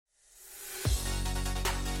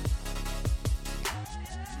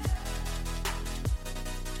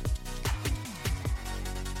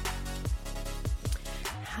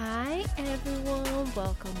everyone,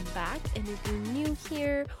 welcome back. And if you're new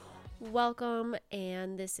here, welcome.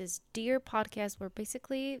 And this is Dear Podcast, where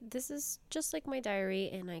basically this is just like my diary,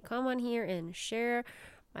 and I come on here and share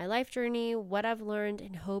my life journey, what I've learned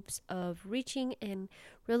in hopes of reaching and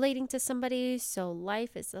relating to somebody so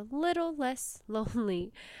life is a little less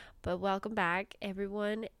lonely. But welcome back,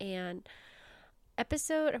 everyone. And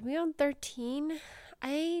are we on 13?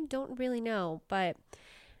 I don't really know, but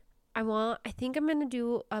I think I'm going to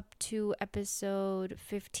do up to episode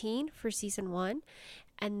 15 for season 1,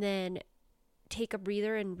 and then take a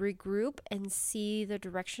breather and regroup and see the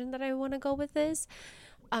direction that I want to go with this.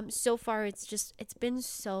 So far it's been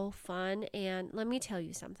so fun, and let me tell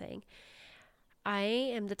you something. I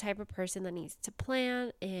am the type of person that needs to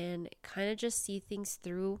plan and kind of just see things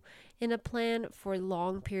through in a plan for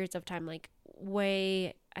long periods of time, like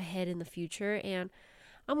way ahead in the future. And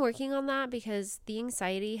I'm working on that because the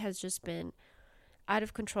anxiety has just been out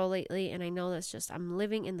of control lately. And I know that's just, I'm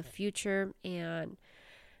living in the future and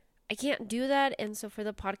I can't do that. And so for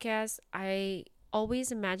the podcast, I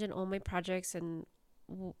always imagine all my projects and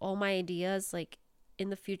all my ideas like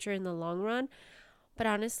in the future, in the long run. But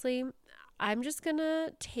honestly, I'm just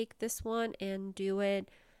gonna take this one and do it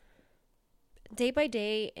day by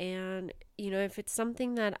day. And if it's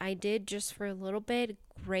something that I did just for a little bit,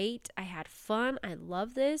 great. I had fun. I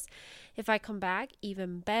love this. If I come back,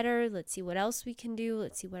 even better. Let's see what else we can do.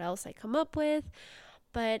 Let's see what else I come up with.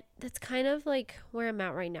 But that's kind of like where I'm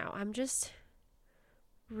at right now. I'm just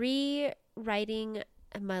rewriting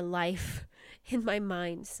my life in my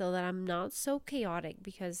mind so that I'm not so chaotic,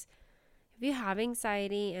 because if you have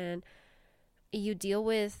anxiety and you deal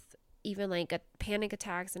with even like a panic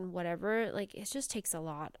attacks and whatever, like it just takes a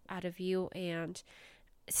lot out of you and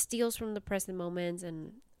steals from the present moments.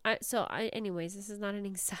 And anyways, this is not an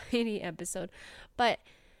anxiety episode, but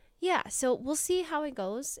yeah, so we'll see how it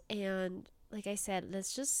goes. And like I said,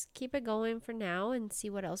 let's just keep it going for now and see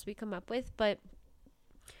what else we come up with. But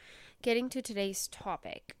getting to today's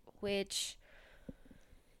topic, which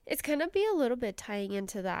it's gonna be a little bit tying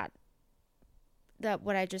into that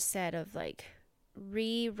what I just said of like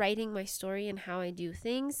rewriting my story and how I do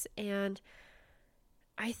things. And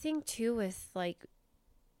I think too with like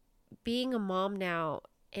being a mom now,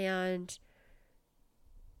 and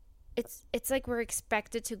it's like we're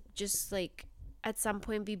expected to just like at some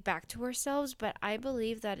point be back to ourselves, but I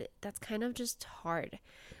believe that that's kind of just hard.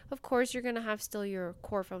 Of course you're gonna have still your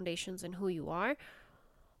core foundations and who you are,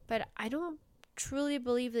 but I don't truly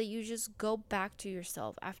believe that you just go back to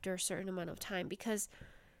yourself after a certain amount of time, because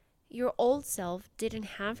your old self didn't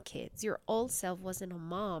have kids. Your old self wasn't a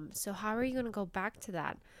mom. So how are you going to go back to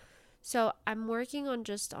that? So I'm working on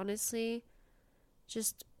just honestly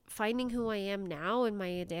just finding who I am now and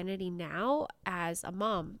my identity now as a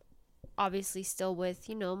mom. Obviously still with,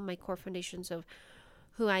 my core foundations of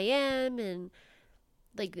who I am and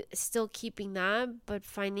like still keeping that, but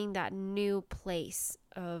finding that new place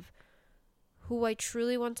of who I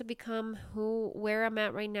truly want to become, where I'm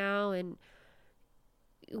at right now, and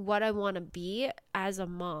what I want to be as a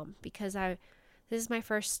mom, because this is my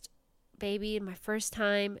first baby and my first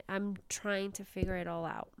time. I'm trying to figure it all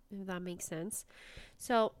out, if that makes sense.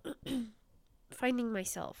 So finding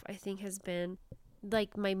myself, I think, has been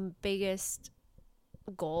like my biggest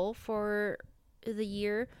goal for the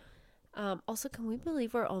year. Also, can we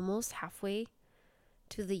believe we're almost halfway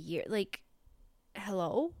to the year? Like,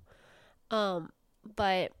 hello.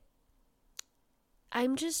 But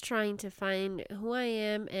I'm just trying to find who I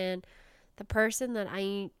am and the person that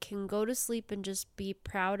I can go to sleep and just be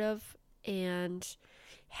proud of and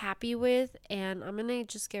happy with. And I'm going to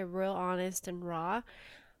just get real honest and raw.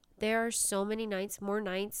 There are so many nights, more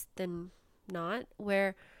nights than not,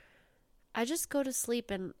 where I just go to sleep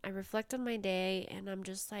and I reflect on my day and I'm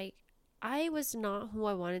just like, I was not who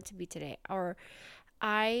I wanted to be today, or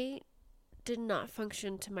I did not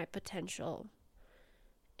function to my potential.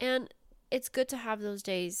 And it's good to have those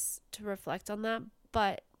days to reflect on that,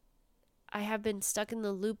 but I have been stuck in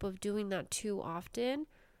the loop of doing that too often,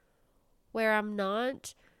 where I'm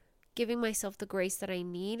not giving myself the grace that I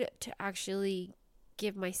need to actually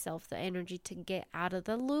give myself the energy to get out of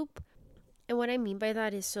the loop. And what I mean by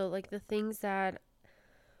that is, so like the things that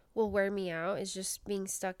will wear me out is just being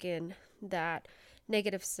stuck in that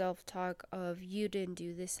negative self-talk of you didn't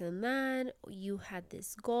do this and that, you had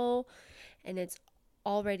this goal, and it's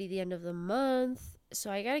already the end of the month.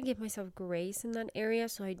 So I gotta give myself grace in that area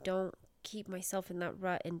so I don't keep myself in that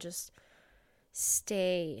rut and just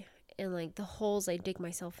stay in like the holes I dig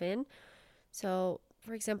myself in. So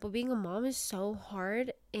for example, being a mom is so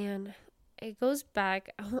hard, and it goes back,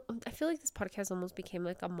 I feel like this podcast almost became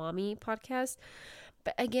like a mommy podcast,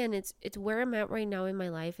 But again, it's where I'm at right now in my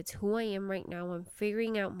life. It's who I am right now. I'm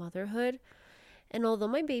figuring out motherhood. And although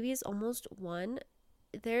my baby is almost 1,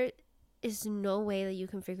 there is no way that you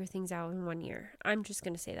can figure things out in 1 year. I'm just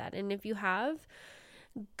going to say that. And if you have,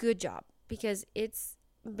 good job, because it's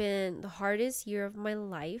been the hardest year of my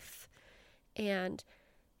life, and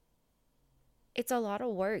it's a lot of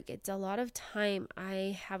work. It's a lot of time.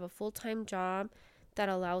 I have a full-time job that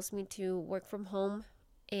allows me to work from home,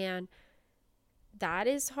 and that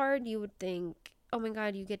is hard. You would think, oh my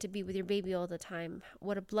God, you get to be with your baby all the time.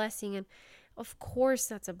 What a blessing. And of course,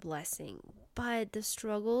 that's a blessing. But the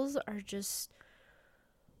struggles are just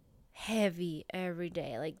heavy every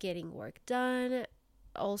day, like getting work done.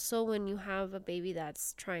 Also, when you have a baby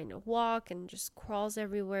that's trying to walk and just crawls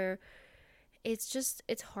everywhere,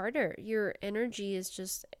 it's harder. Your energy is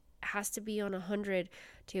just has to be on 100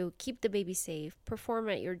 to keep the baby safe, perform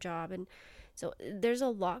at your job. And so there's a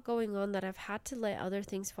lot going on that I've had to let other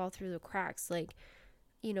things fall through the cracks, like,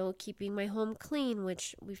 keeping my home clean,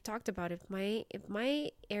 which we've talked about. If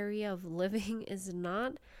my area of living is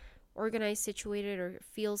not organized, situated, or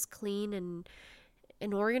feels clean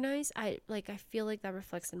and organized, I feel like that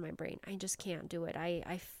reflects in my brain. I just can't do it.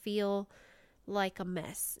 I feel like a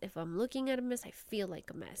mess. If I'm looking at a mess, I feel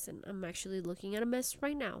like a mess, and I'm actually looking at a mess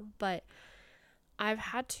right now. But I've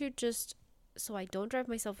had to just, so I don't drive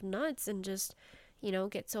myself nuts and just,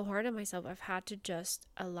 get so hard on myself, I've had to just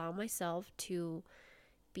allow myself to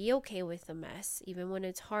be okay with the mess, even when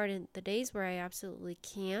it's hard. And the days where I absolutely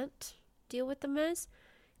can't deal with the mess,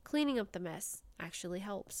 cleaning up the mess actually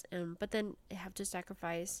helps. But then I have to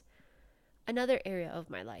sacrifice another area of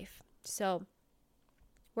my life. So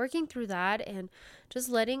working through that and just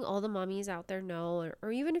letting all the mommies out there know,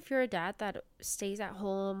 or even if you're a dad that stays at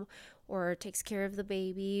home or takes care of the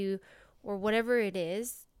baby or whatever it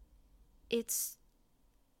is, it's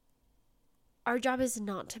our job is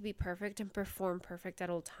not to be perfect and perform perfect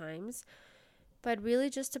at all times, but really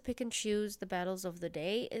just to pick and choose the battles of the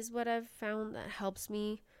day is what I've found that helps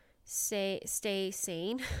me stay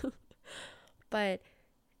sane. But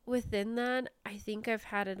within that, I think I've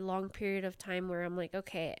had a long period of time where I'm like,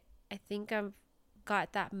 okay, I think I've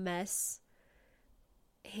got that mess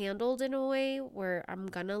handled in a way where I'm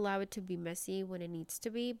gonna allow it to be messy when it needs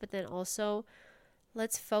to be, but then also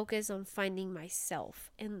let's focus on finding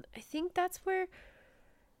myself. And I think that's where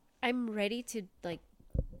I'm ready to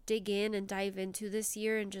dig in and dive into this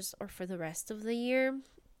year and just, or for the rest of the year.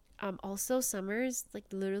 Also, summer is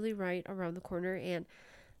literally right around the corner, and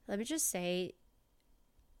let me just say,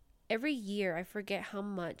 every year I forget how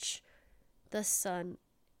much the sun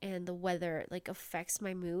and the weather affects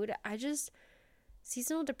my mood.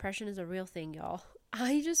 Seasonal depression is a real thing, y'all.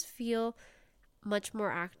 I just feel much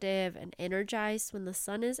more active and energized when the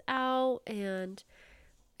sun is out. And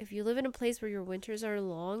if you live in a place where your winters are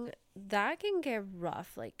long, that can get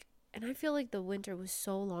rough. And I feel like the winter was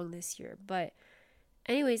so long this year. But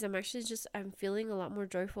anyways, I'm feeling a lot more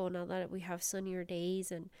joyful now that we have sunnier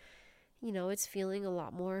days, and it's feeling a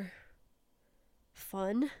lot more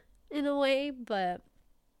fun in a way. But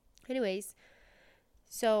anyways,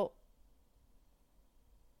 so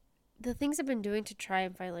the things I've been doing to try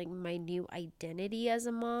and find my new identity as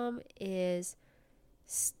a mom is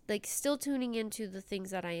still tuning into the things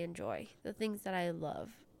that I enjoy, the things that I love.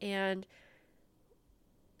 And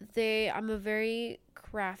I'm a very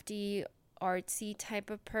crafty, artsy type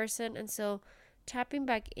of person, and so tapping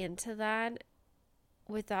back into that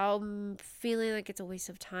without feeling like it's a waste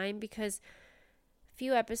of time, because a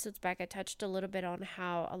few episodes back I touched a little bit on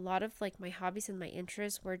how a lot of my hobbies and my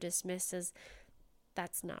interests were dismissed as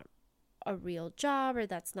that's not a real job, or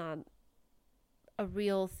that's not a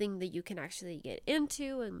real thing that you can actually get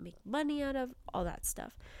into and make money out of, all that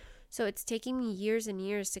stuff. So it's taking me years and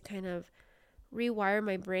years to kind of rewire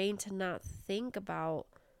my brain to not think about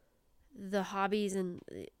the hobbies and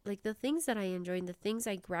the things that I enjoy and the things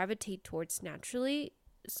I gravitate towards naturally,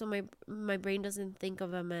 so my brain doesn't think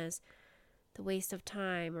of them as the waste of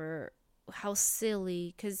time or how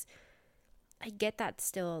silly, because I get that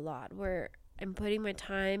still a lot, where I'm putting my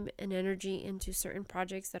time and energy into certain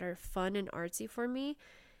projects that are fun and artsy for me,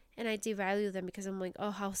 and I devalue them because I'm like,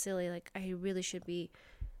 oh, how silly, I really should be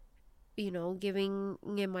giving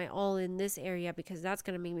it my all in this area because that's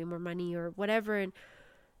going to make me more money or whatever. And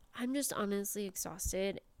I'm just honestly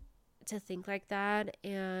exhausted to think like that,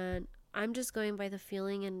 and I'm just going by the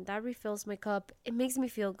feeling, and that refills my cup. It makes me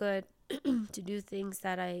feel good to do things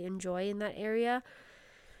that I enjoy in that area,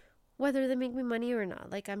 whether they make me money or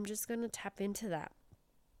not. I'm just going to tap into that.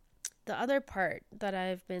 The other part that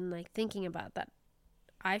I've been thinking about that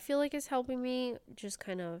I feel like is helping me just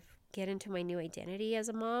kind of get into my new identity as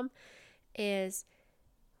a mom is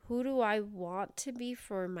who do I want to be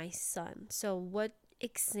for my son? So what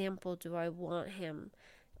example do I want him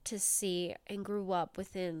to see and grew up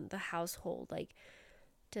within the household? Like,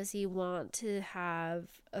 does he want to have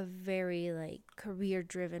a very like career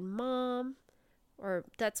driven mom? Or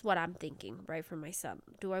that's what I'm thinking, right, for my son.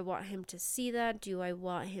 Do I want him to see that? Do I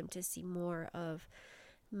want him to see more of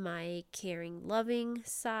my caring, loving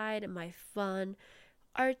side, my fun,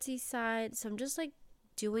 artsy side? So I'm just like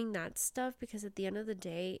doing that stuff because at the end of the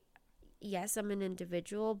day, yes, I'm an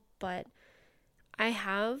individual, but I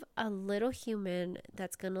have a little human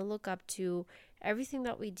that's going to look up to everything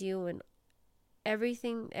that we do, and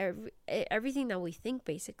everything that we think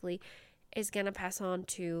basically is going to pass on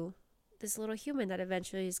to this little human that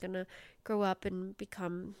eventually is going to grow up and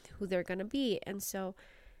become who they're going to be. And so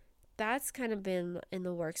that's kind of been in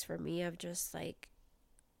the works for me, of just like,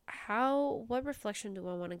 what reflection do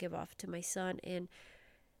I want to give off to my son, and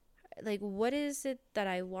like what is it that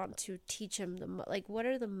I want to teach him, like what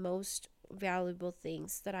are the most valuable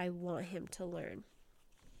things that I want him to learn.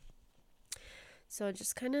 So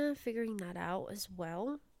just kind of figuring that out as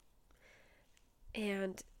well.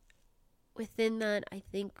 And within that, I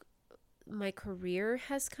think my career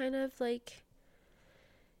has kind of like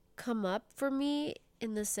come up for me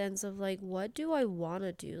in the sense of like, what do I want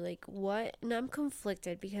to do? Like what, and I'm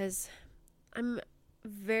conflicted because I'm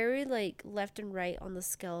very like left and right on the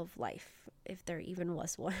scale of life, if there even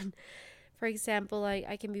was one. For example, like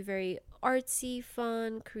I can be very artsy,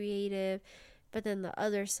 fun, creative, but then the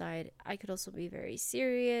other side, I could also be very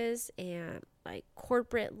serious and like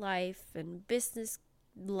corporate life and business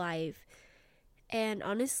life. And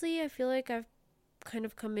honestly, I feel like I've kind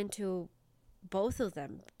of come into both of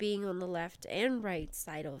them, being on the left and right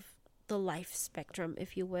side of the life spectrum,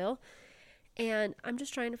 if you will. And I'm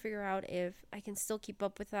just trying to figure out if I can still keep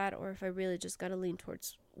up with that, or if I really just got to lean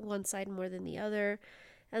towards one side more than the other.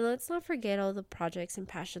 And let's not forget all the projects and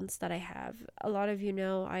passions that I have. A lot of you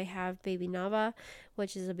know I have Baby Nava,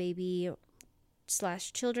 which is a baby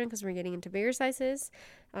 / children, because we're getting into bigger sizes,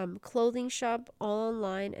 clothing shop, all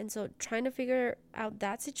online. And so trying to figure out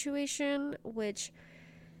that situation, which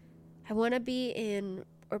I want to be in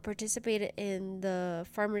or participate in the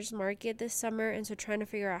farmers market this summer. And so trying to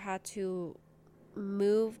figure out how to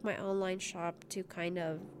move my online shop to kind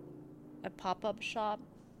of a pop-up shop.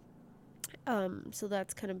 So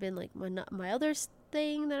that's kind of been like my other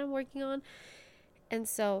thing that I'm working on. And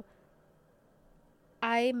so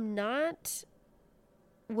I'm not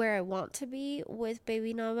where I want to be with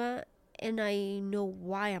Baby Nava, and I know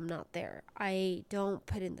why I'm not there. I don't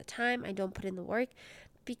put in the time, I don't put in the work,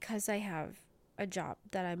 because I have a job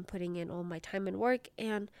that I'm putting in all my time and work.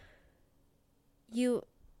 And you,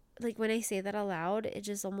 like, when I say that aloud, it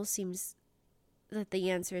just almost seems that the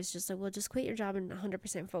answer is just like, well, just quit your job and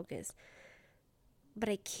 100% focus. But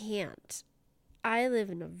I can't. I live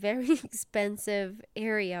in a very expensive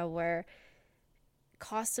area where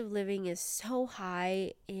cost of living is so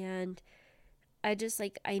high, and I just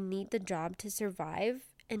like, I need the job to survive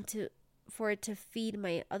and for it to feed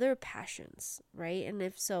my other passions, right? And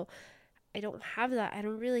if so, I don't have that. I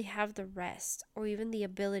don't really have the rest or even the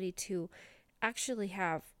ability to actually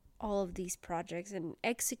have all of these projects and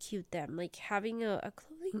execute them. Like having a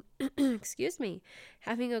clothing excuse me,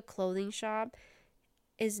 having a clothing shop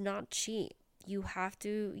is not cheap. You have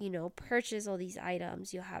to, purchase all these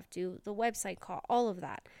items. You have to, the website call, all of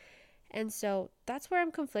that. And so that's where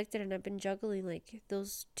I'm conflicted, and I've been juggling like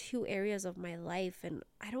those two areas of my life. And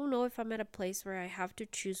I don't know if I'm at a place where I have to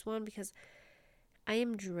choose one, because I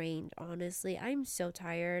am drained, honestly. I'm so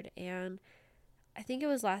tired. And I think it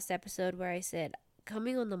was last episode where I said,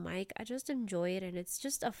 coming on the mic, I just enjoy it, and it's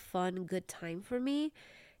just a fun, good time for me.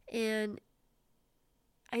 And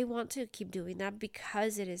I want to keep doing that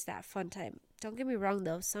because it is that fun time. Don't get me wrong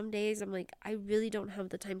though, some days I'm like, I really don't have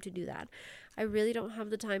the time to do that. I really don't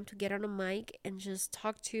have the time to get on a mic and just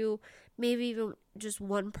talk to maybe even just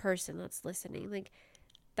one person that's listening. Like,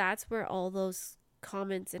 that's where all those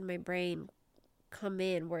comments in my brain come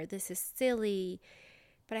in, where this is silly.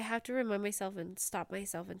 But I have to remind myself and stop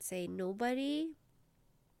myself and say, nobody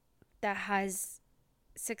that has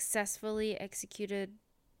successfully executed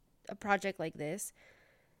a project like this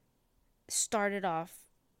started off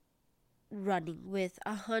running with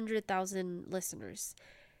 100,000 listeners.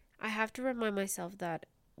 I have to remind myself that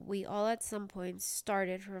we all at some point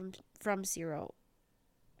started from zero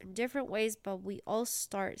in different ways, but we all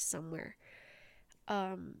start somewhere.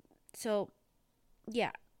 So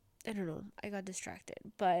yeah, I don't know, I got distracted,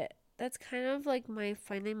 but that's kind of like my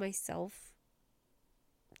finding myself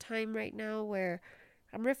time right now, where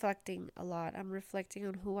I'm reflecting a lot. I'm reflecting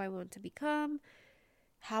on who I want to become,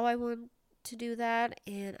 how I want to do that,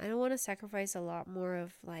 and I don't want to sacrifice a lot more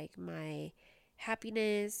of like my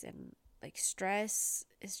happiness, and like stress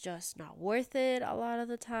is just not worth it a lot of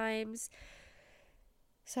the times.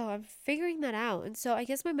 So I'm figuring that out. And so I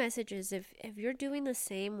guess my message is, if you're doing the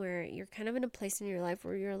same, where you're kind of in a place in your life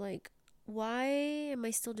where you're like, why am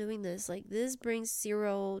I still doing this? Like, this brings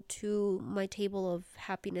zero to my table of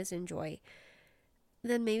happiness and joy.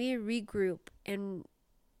 Then maybe regroup, and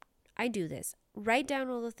I do this. Write down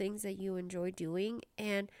all the things that you enjoy doing.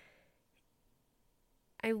 And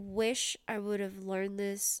I wish I would have learned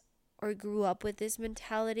this or grew up with this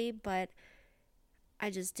mentality, but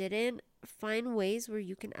I just didn't. Find ways where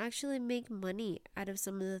you can actually make money out of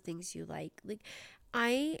some of the things you like. Like,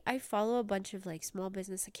 I follow a bunch of like small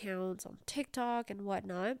business accounts on TikTok and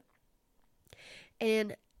whatnot.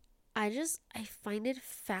 And I find it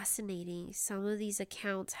fascinating, some of these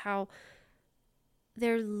accounts, how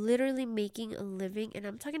they're literally making a living. And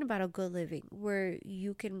I'm talking about a good living where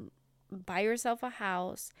you can buy yourself a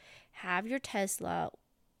house, have your Tesla.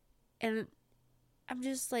 And I'm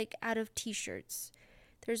just like, out of t-shirts.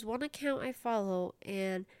 There's one account I follow,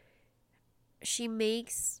 and she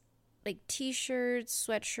makes like t-shirts,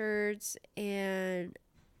 sweatshirts, and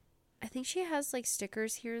I think she has like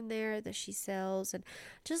stickers here and there that she sells, and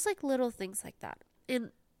just like little things like that.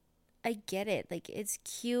 And I get it. Like, it's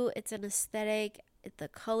cute, it's an aesthetic, the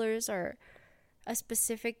colors are a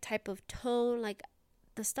specific type of tone. Like,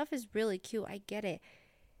 the stuff is really cute. I get it.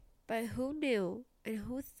 But who knew and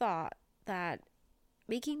who thought that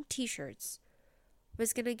making t-shirts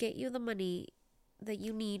was going to get you the money that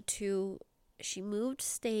you need to. She moved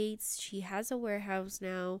states. She has a warehouse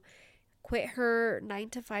now, quit her 9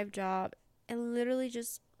 to 5 job, and literally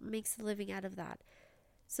just makes a living out of that.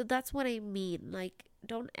 So that's what I mean. Like,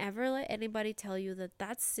 don't ever let anybody tell you that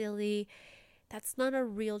that's silly. That's not a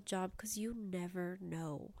real job, because you never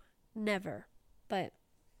know. Never. But,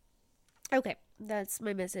 okay, that's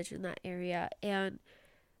my message in that area. And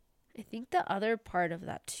I think the other part of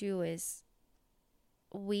that too is,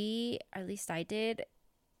 at least I did,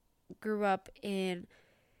 grew up in,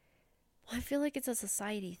 well, I feel like it's a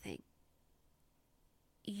society thing.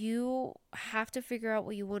 You have to figure out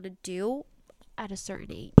what you want to do at a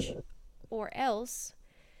certain age, or else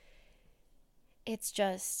it's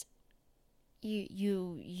just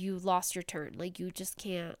you lost your turn. Like, you just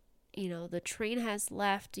can't, the train has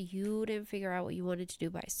left. You didn't figure out what you wanted to do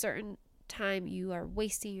by a certain time. You are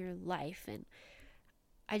wasting your life. And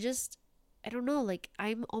I don't know, like,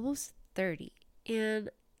 I'm almost 30, and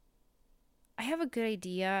I have a good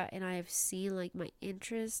idea, and I have seen like my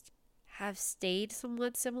interests have stayed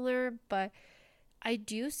somewhat similar, but I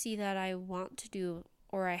do see that I want to do,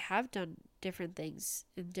 or I have done different things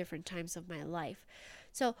in different times of my life.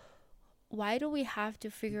 So why do we have to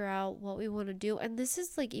figure out what we want to do? And this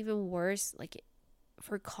is like even worse, like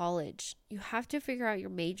for college. You have to figure out your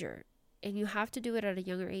major, and you have to do it at a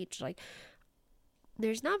younger age. Like,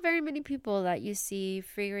 there's not very many people that you see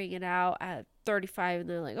figuring it out at 35 and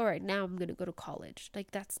they're like, all right, now I'm going to go to college. Like,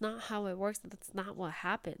 that's not how it works. That's not what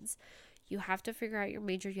happens. You have to figure out your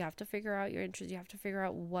major. You have to figure out your interests. You have to figure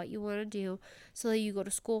out what you want to do so that you go to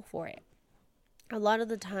school for it. A lot of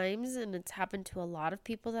the times, and it's happened to a lot of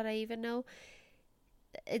people that I even know,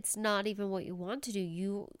 it's not even what you want to do.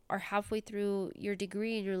 You are halfway through your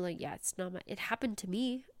degree and you're like, yeah, it's not it happened to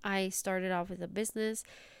me. I started off with a business,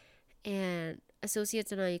 and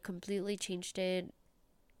associates and I completely changed it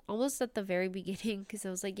almost at the very beginning, because I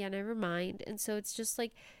was like, yeah, never mind. And so it's just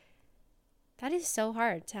like, that is so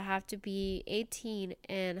hard to have to be 18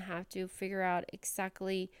 and have to figure out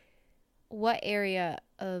exactly what area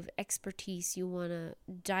of expertise you want to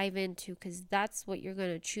dive into, because that's what you're going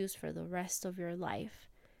to choose for the rest of your life.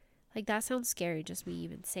 Like, that sounds scary, just me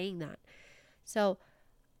even saying that. So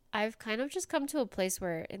I've kind of just come to a place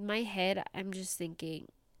where in my head, I'm just thinking,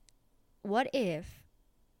 what if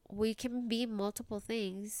we can be multiple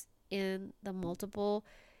things in the multiple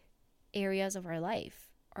areas of our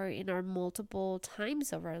life, or in our multiple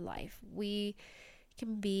times of our life? We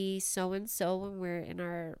can be so and so when we're in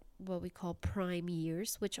our what we call prime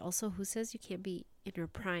years, which also, who says you can't be in your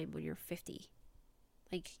prime when you're 50?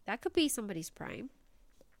 Like, that could be somebody's prime.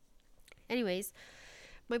 Anyways,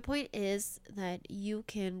 my point is that you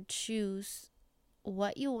can choose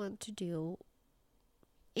what you want to do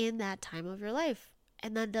in that time of your life,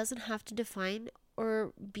 and that doesn't have to define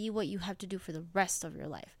or be what you have to do for the rest of your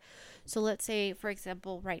life. So let's say, for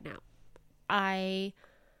example, right now I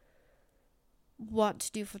want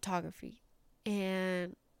to do photography,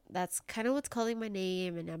 and that's kind of what's calling my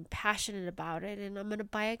name, and I'm passionate about it, and I'm going to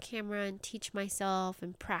buy a camera and teach myself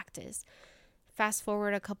and practice. fast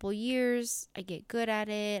forward a couple years, I get good at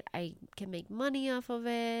it, I can make money off of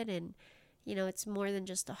it, and it's more than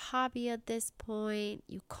just a hobby at this point.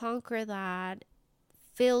 You conquer that,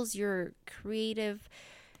 fills your creative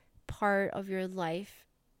part of your life.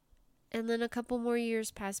 And then a couple more years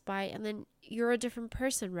pass by, and then you're a different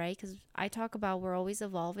person, right? Because I talk about we're always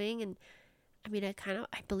evolving. And I mean,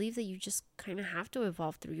 I believe that you just kind of have to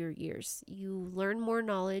evolve through your years. You learn more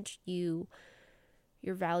knowledge,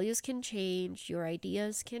 your values can change, your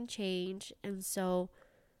ideas can change. And so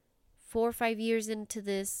 4 or 5 years into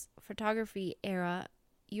this photography era,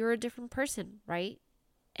 you're a different person, right?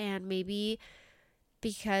 And maybe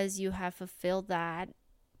because you have fulfilled that,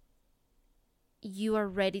 you are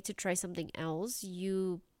ready to try something else.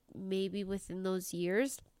 You maybe within those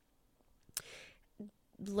years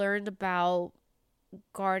learned about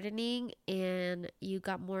gardening, and you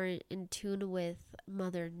got more in tune with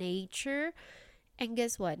Mother Nature. And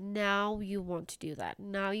guess what? Now you want to do that.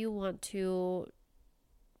 Now you want to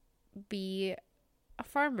be a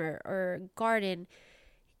farmer or garden.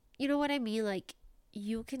 You know what I mean? Like,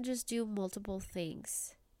 you can just do multiple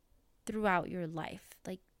things throughout your life.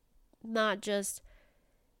 Like, not just,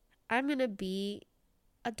 I'm going to be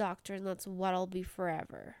a doctor and that's what I'll be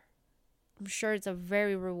forever. I'm sure it's a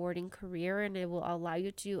very rewarding career and it will allow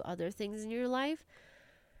you to do other things in your life.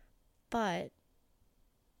 But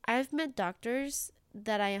I've met doctors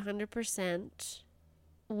that I 100%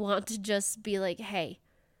 want to just be like, hey,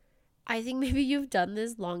 I think maybe you've done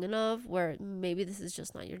this long enough where maybe this is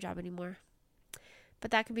just not your job anymore. But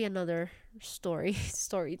that could be another story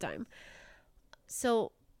time.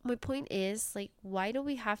 So my point is, like, why do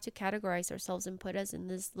we have to categorize ourselves and put us in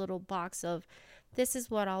this little box of, this is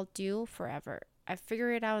what I'll do forever. I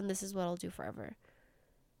figure it out and this is what I'll do forever.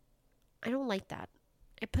 I don't like that.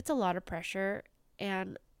 It puts a lot of pressure,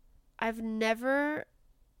 and I've never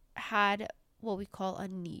had what we call a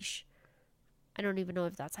niche. I don't even know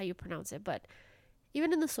if that's how you pronounce it, but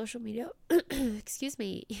even in the social media,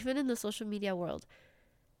 even in the social media world,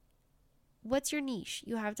 what's your niche?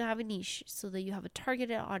 You have to have a niche so that you have a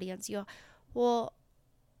targeted audience.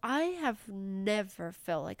 I have never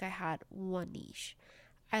felt like I had one niche.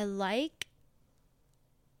 I like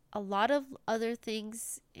a lot of other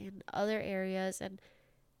things in other areas, and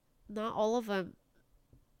not all of them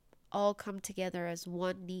all come together as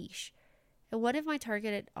one niche. And what if my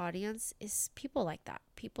targeted audience is people like that?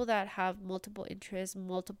 People that have multiple interests,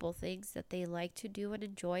 multiple things that they like to do and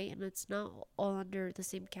enjoy, and it's not all under the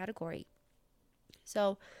same category.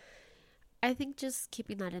 So I think just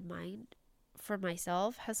keeping that in mind for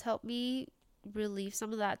myself has helped me relieve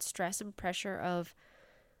some of that stress and pressure of,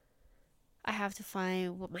 I have to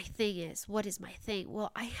find what my thing is. What is my thing?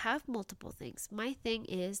 Well, I have multiple things. My thing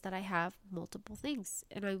is that I have multiple things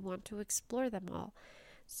and I want to explore them all.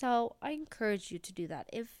 So I encourage you to do that.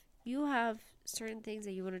 If you have certain things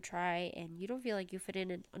that you want to try and you don't feel like you fit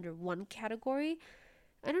in under one category,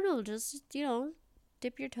 I don't know, just,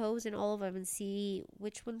 dip your toes in all of them and see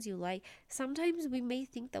which ones you like. Sometimes we may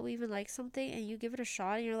think that we even like something and you give it a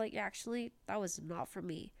shot and you're like, actually, that was not for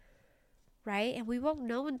me. Right? And we won't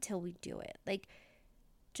know until we do it. Like,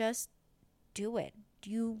 just do it.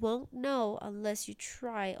 You won't know unless you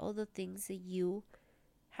try all the things that you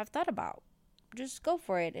have thought about. Just go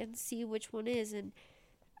for it and see which one is. And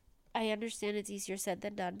I understand it's easier said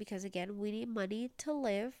than done because, again, we need money to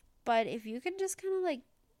live. But if you can just kind of like,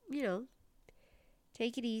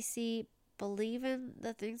 take it easy, believe in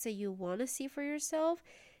the things that you want to see for yourself,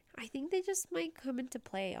 I think they just might come into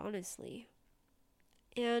play, honestly.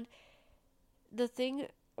 And the thing,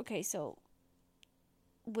 okay, so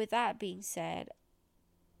with that being said,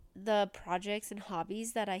 the projects and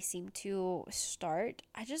hobbies that I seem to start,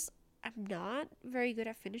 I'm not very good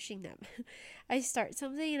at finishing them. I start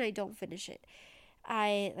something and I don't finish it.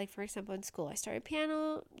 For example, in school, I started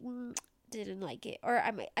piano, didn't like it, or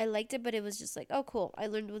I liked it, but it was just like, oh cool, I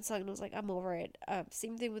learned one song and I was like, I'm over it.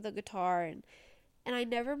 Same thing with the guitar, and I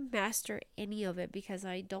never master any of it because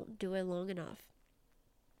I don't do it long enough.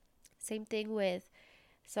 Same thing with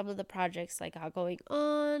some of the projects I got going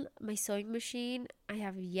on. My sewing machine, I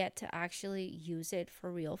have yet to actually use it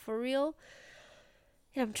for real.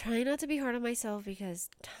 And I'm trying not to be hard on myself because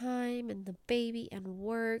time and the baby and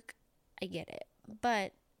work, I get it.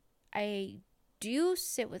 But I do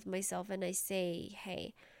sit with myself and I say,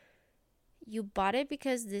 hey, you bought it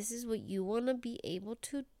because this is what you want to be able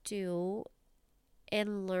to do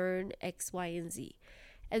and learn X, Y, and Z.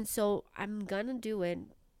 And so I'm going to do it,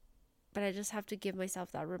 but I just have to give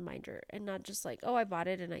myself that reminder and not just like, oh, I bought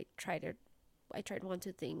it and I tried it I tried 1,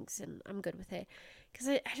 2 things and I'm good with it.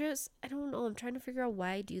 Because I don't know. I'm trying to figure out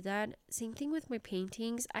why I do that. Same thing with my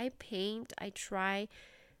paintings. I paint, I try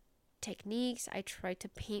techniques, I try to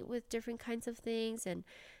paint with different kinds of things, and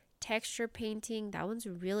texture painting, that one's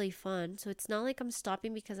really fun. So it's not like I'm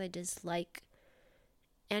stopping because I dislike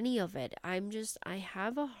any of it. I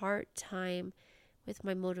have a hard time with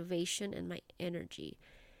my motivation and my energy.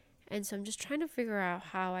 And so I'm just trying to figure out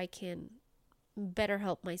how I can better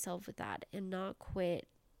help myself with that and not quit.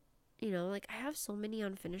 Like I have so many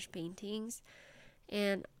unfinished paintings,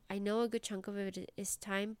 and I know a good chunk of it is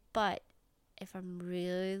time, but if I'm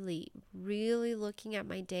really, really looking at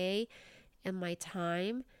my day and my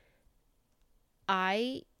time,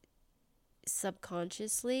 I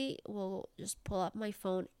subconsciously will just pull up my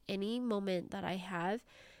phone any moment that I have,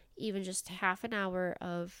 even just half an hour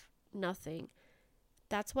of nothing.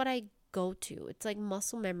 That's what I go to. It's like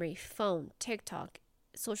muscle memory, phone, TikTok,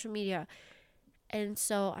 social media. And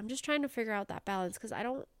so I'm just trying to figure out that balance, because I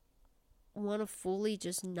don't want to fully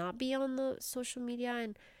just not be on the social media.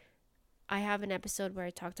 And I have an episode where I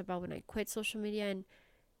talked about when I quit social media and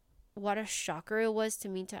what a shocker it was to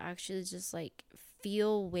me to actually just like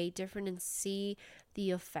feel way different and see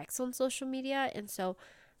the effects on social media. And so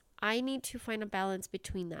I need to find a balance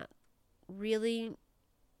between that. Really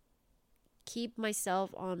keep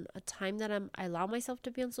myself on a time that I allow myself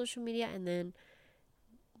to be on social media, and then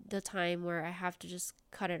the time where I have to just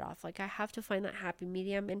cut it off. Like I have to find that happy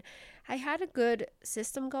medium. And I had a good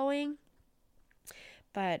system going,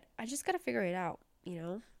 but I just got to figure it out.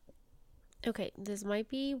 Okay, this might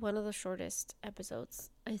be one of the shortest episodes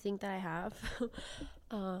I think that I have.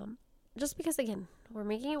 Just because, again, we're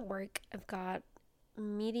making it work. I've got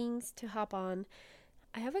meetings to hop on.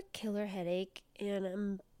 I have a killer headache, and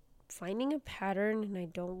I'm finding a pattern, and I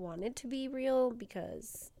don't want it to be real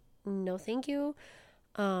because no thank you.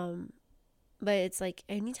 But it's like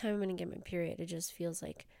anytime I'm going to get my period, it just feels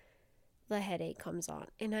like the headache comes on,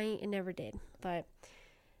 and it never did. But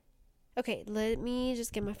okay, let me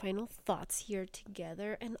just get my final thoughts here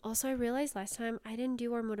together. And also, I realized last time I didn't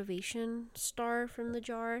do our motivation star from the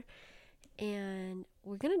jar, and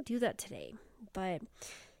we're going to do that today. But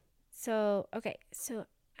so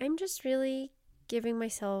I'm just really giving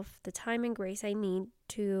myself the time and grace I need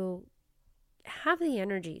to have the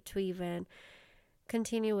energy to even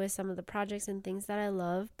continue with some of the projects and things that I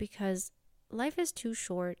love, because life is too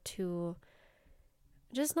short to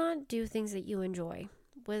just not do things that you enjoy,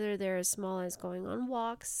 whether they're as small as going on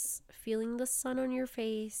walks, feeling the sun on your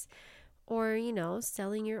face, or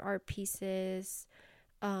selling your art pieces.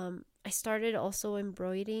 I started also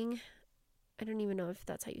embroidering. I don't even know if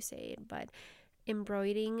that's how you say it, but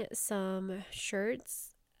embroidering some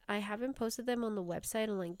shirts. I haven't posted them on the website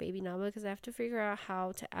on like Baby Naba, because I have to figure out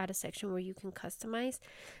how to add a section where you can customize,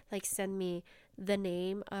 like send me the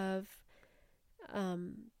name of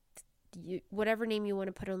whatever name you want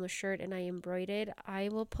to put on the shirt, and I embroidered. I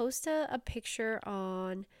will post a picture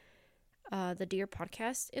on the Dear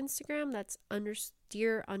Podcast Instagram. That's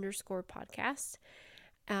Dear_podcast.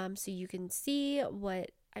 So you can see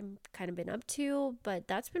what I'm kind of been up to, but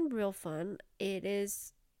that's been real fun. It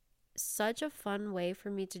is such a fun way for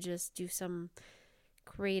me to just do some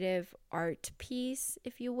creative art piece,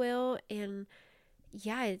 if you will. And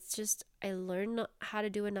yeah, it's just, I learned how to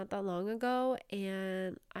do it not that long ago,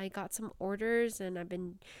 and I got some orders, and I've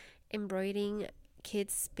been embroidering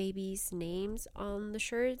babies' names on the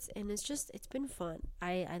shirts, and it's been fun.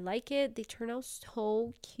 I like it. They turn out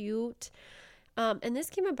so cute. And this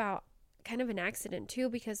came about kind of an accident too,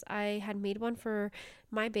 because I had made one for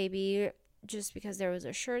my baby just because there was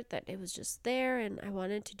a shirt that it was just there, and I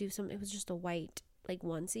wanted to do it was just a white like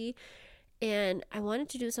onesie, and I wanted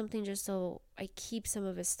to do something just so I keep some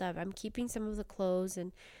of his stuff. I'm keeping some of the clothes,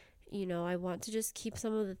 and I want to just keep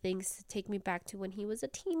some of the things to take me back to when he was a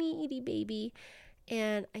teeny itty baby.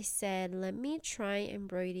 And I said, let me try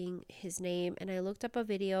embroidering his name. And I looked up a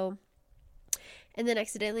video, and then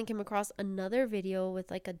accidentally came across another video with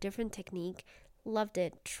like a different technique. Loved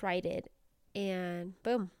it, tried it, and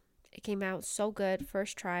boom, it came out so good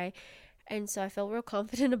first try. And so I felt real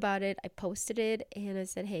confident about it. I posted it, and I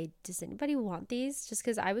said, hey, does anybody want these? Just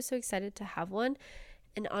because I was so excited to have one,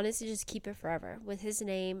 and honestly just keep it forever with his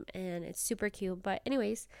name, and it's super cute. But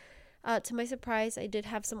anyways, to my surprise, I did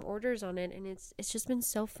have some orders on it, and it's just been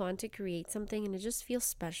so fun to create something, and it just feels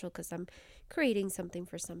special because I'm creating something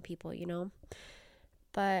for some people.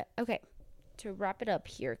 But okay, to wrap it up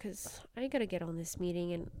here, because I gotta get on this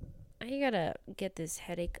meeting, and I gotta get this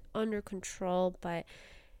headache under control. But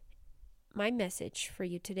my message for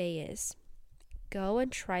you today is, go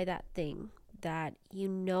and try that thing that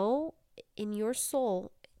in your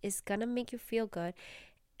soul is gonna make you feel good.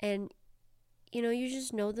 And you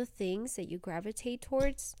just know the things that you gravitate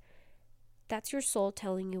towards. That's your soul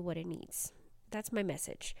telling you what it needs. That's my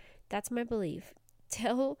message. That's my belief.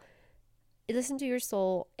 Listen to your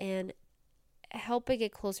soul and help it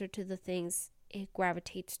get closer to the things it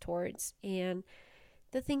gravitates towards and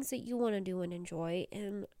the things that you want to do and enjoy.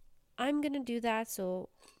 And I'm going to do that, so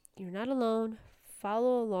you're not alone.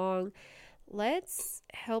 Follow along. Let's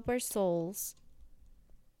help our souls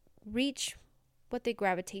reach what they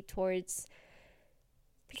gravitate towards,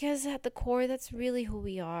 because at the core, that's really who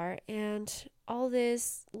we are. And all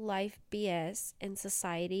this life BS and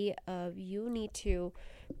society of you need to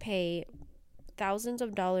pay thousands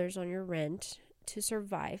of dollars on your rent to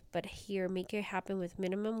survive, but here, make it happen with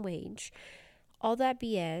minimum wage. All that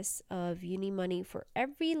BS of you need money for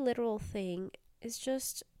every little thing is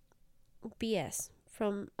just BS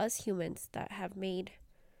from us humans that have made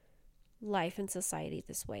life and society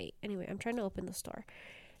this way. Anyway, I'm trying to open the store.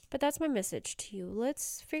 But that's my message to you.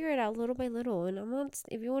 Let's figure it out little by little. And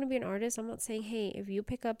if you want to be an artist, I'm not saying, hey, if you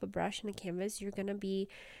pick up a brush and a canvas, you're going to be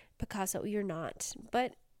Picasso. You're not.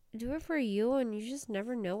 But do it for you, and you just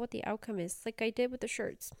never know what the outcome is. Like I did with the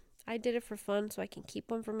shirts. I did it for fun so I can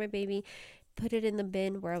keep one for my baby, put it in the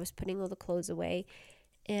bin where I was putting all the clothes away.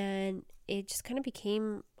 And it just kind of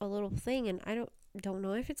became a little thing. And I don't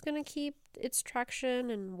know if it's going to keep its traction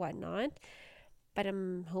and whatnot. But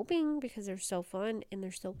I'm hoping, because they're so fun and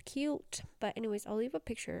they're so cute. But anyways, I'll leave a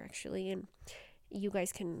picture actually, and you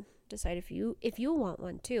guys can decide if you want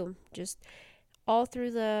one too. Just all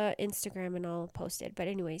through the Instagram, and I'll post it. But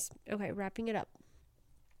anyways, okay, wrapping it up.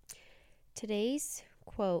 Today's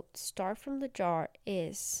quote, star from the jar,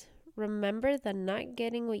 is: remember that not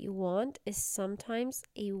getting what you want is sometimes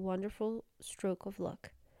a wonderful stroke of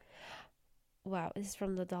luck. Wow, this is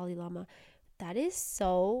from the Dalai Lama. That is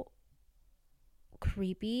so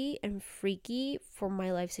creepy and freaky for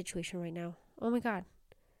my life situation right now. Oh my god.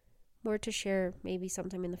 More to share maybe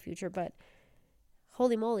sometime in the future, but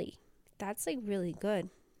holy moly, that's like really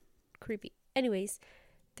good. Creepy. Anyways,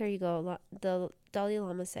 there you go. The Dalai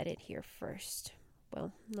Lama said it here first.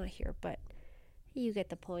 Well, not here, but you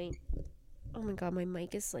get the point. Oh my god, my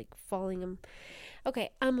mic is like falling.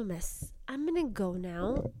 Okay, I'm a mess. I'm gonna go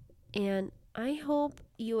now, and I hope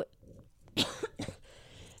you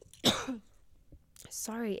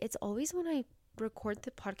sorry, it's always when I record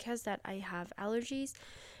the podcast that I have allergies,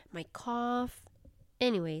 my cough.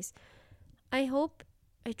 Anyways, I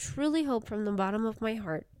truly hope from the bottom of my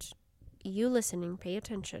heart, you listening, pay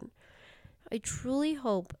attention. I truly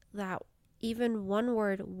hope that even one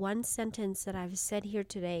word, one sentence that I've said here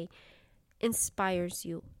today inspires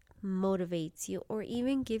you, motivates you, or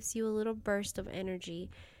even gives you a little burst of energy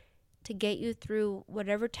to get you through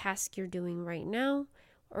whatever task you're doing right now,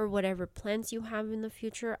 or whatever plans you have in the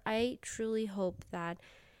future. I truly hope that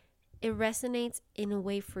it resonates in a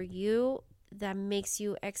way for you that makes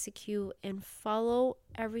you execute and follow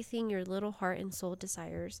everything your little heart and soul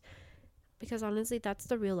desires. Because honestly, that's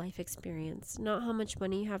the real life experience, not how much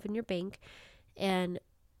money you have in your bank and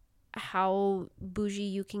how bougie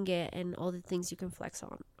you can get and all the things you can flex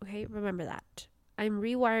on. Okay, remember that. I'm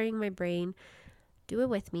rewiring my brain. Do it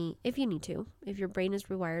with me if you need to. If your brain is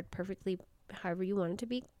rewired perfectly however you want it to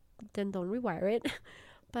be, then don't rewire it.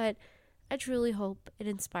 But I truly hope it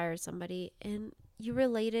inspires somebody and you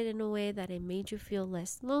relate it in a way that it made you feel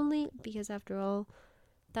less lonely, because after all,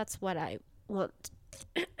 that's what I want.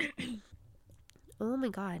 Oh my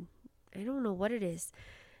god, I don't know what it is,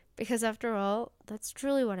 because after all, that's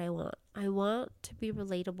truly what I want. I want to be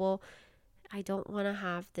relatable. I don't want to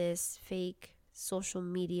have this fake social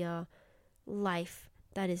media life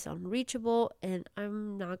that is unreachable, and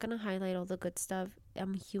I'm not gonna highlight all the good stuff.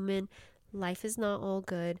 I'm human. Life is not all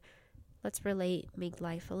good. Let's relate, make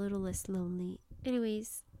life a little less lonely.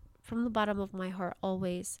 Anyways, from the bottom of my heart,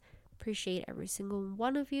 always appreciate every single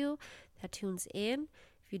one of you that tunes in.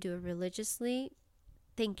 If you do it religiously,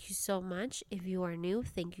 thank you so much. If you are new,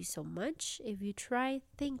 thank you so much. If you try,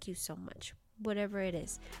 thank you so much. Whatever it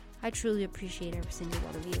is, I truly appreciate every single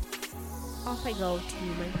one of you. Off I go to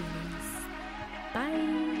my humans.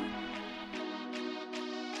 Bye.